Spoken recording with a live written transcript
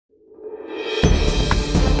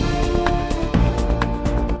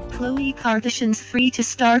Khloe Kardashian's free to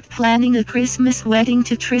start planning a Christmas wedding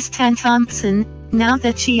to Tristan Thompson, now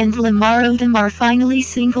that she and Lamar Odom are finally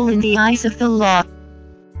single in the eyes of the law.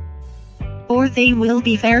 Or they will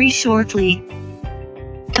be very shortly.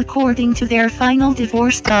 According to their final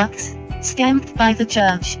divorce docs, stamped by the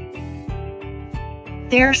judge,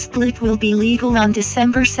 their split will be legal on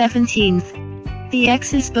December 17th. The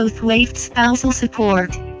exes both waived spousal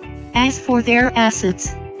support. As for their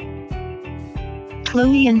assets,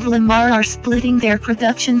 Khloe and Lamar are splitting their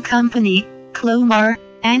production company, Khlomar,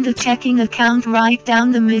 and a checking account right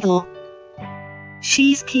down the middle.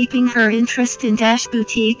 She's keeping her interest in Dash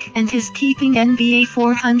Boutique and he's keeping NBA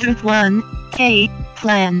 401k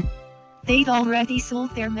plan. They'd already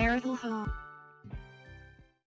sold their marital home.